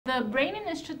The BRAIN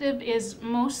initiative is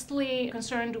mostly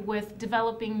concerned with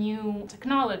developing new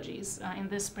technologies, in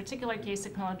this particular case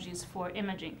technologies for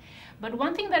imaging. But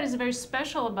one thing that is very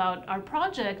special about our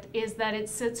project is that it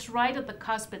sits right at the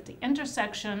cusp, at the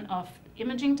intersection of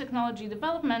imaging technology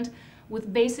development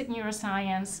with basic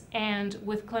neuroscience and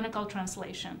with clinical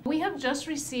translation. We have just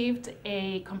received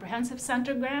a comprehensive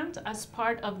center grant as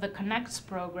part of the CONNECTS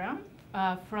program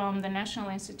from the National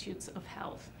Institutes of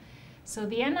Health. So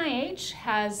the NIH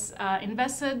has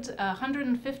invested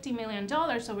 $150 million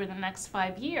over the next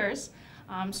 5 years,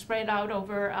 spread out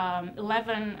over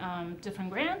 11 different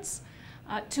grants,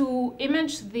 to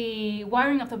image the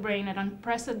wiring of the brain at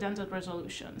unprecedented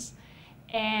resolutions.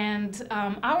 And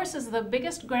ours is the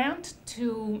biggest grant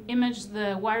to image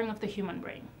the wiring of the human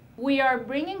brain. We are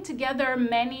bringing together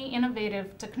many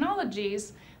innovative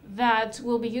technologies that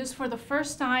will be used for the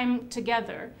first time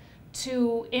together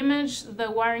to image the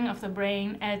wiring of the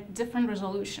brain at different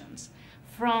resolutions.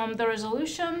 From the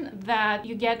resolution that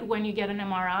you get when you get an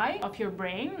MRI of your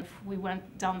brain, if we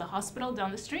went down the hospital,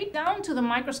 down the street, down to the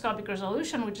microscopic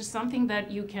resolution, which is something that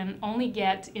you can only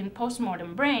get in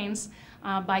postmortem brains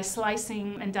by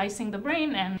slicing and dicing the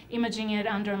brain and imaging it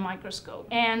under a microscope.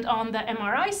 And on the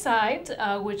MRI side,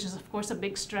 which is of course a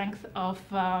big strength of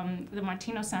the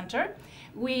Martinos Center,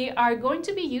 we are going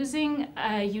to be using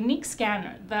a unique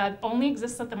scanner that only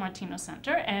exists at the Martinos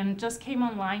Center and just came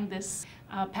online this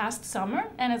past summer,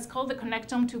 and it's called the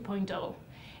Connectome 2.0.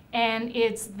 And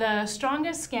it's the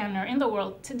strongest scanner in the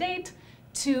world to date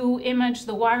to image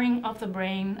the wiring of the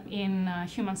brain in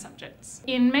human subjects.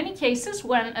 In many cases,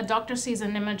 when a doctor sees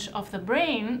an image of the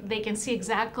brain, they can see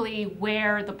exactly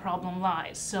where the problem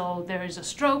lies. So there's a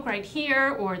stroke right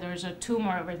here, or there's a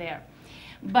tumor over there.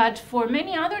 But for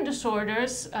many other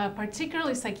disorders,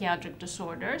 particularly psychiatric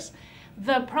disorders,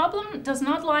 the problem does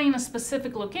not lie in a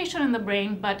specific location in the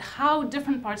brain, but how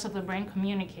different parts of the brain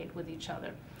communicate with each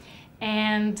other.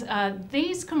 And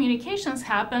these communications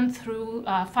happen through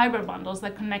fiber bundles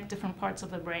that connect different parts of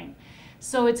the brain.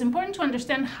 So it's important to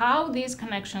understand how these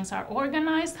connections are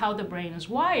organized, how the brain is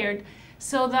wired,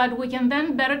 so that we can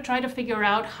then better try to figure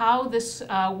out how this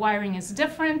wiring is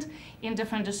different in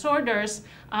different disorders,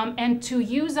 and to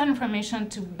use that information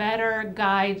to better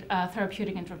guide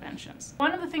therapeutic interventions.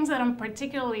 One of the things that I'm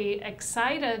particularly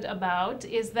excited about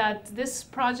is that this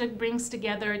project brings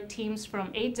together teams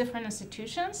from 8 different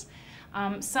institutions.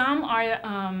 Some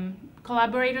are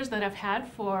collaborators that I've had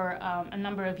for a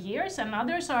number of years, and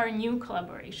others are new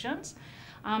collaborations.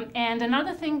 And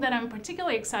another thing that I'm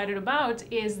particularly excited about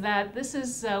is that this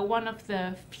is one of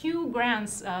the few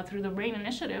grants through the BRAIN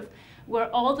initiative where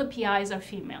all the PIs are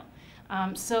female.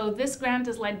 So this grant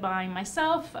is led by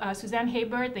myself, Suzanne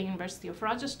Haber at the University of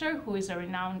Rochester, who is a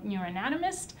renowned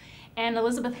neuroanatomist, and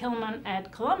Elizabeth Hillman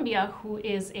at Columbia, who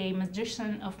is a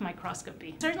magician of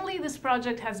microscopy. Certainly this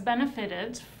project has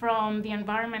benefited from the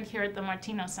environment here at the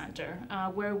Martinos Center,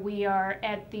 where we are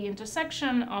at the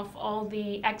intersection of all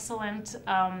the excellent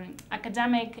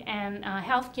academic and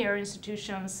healthcare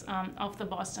institutions of the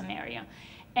Boston area.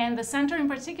 And the center in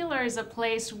particular is a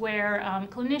place where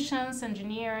clinicians,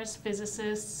 engineers,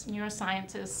 physicists,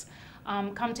 neuroscientists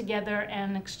come together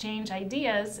and exchange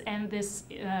ideas, and this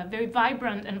very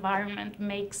vibrant environment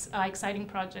makes exciting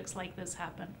projects like this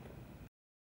happen.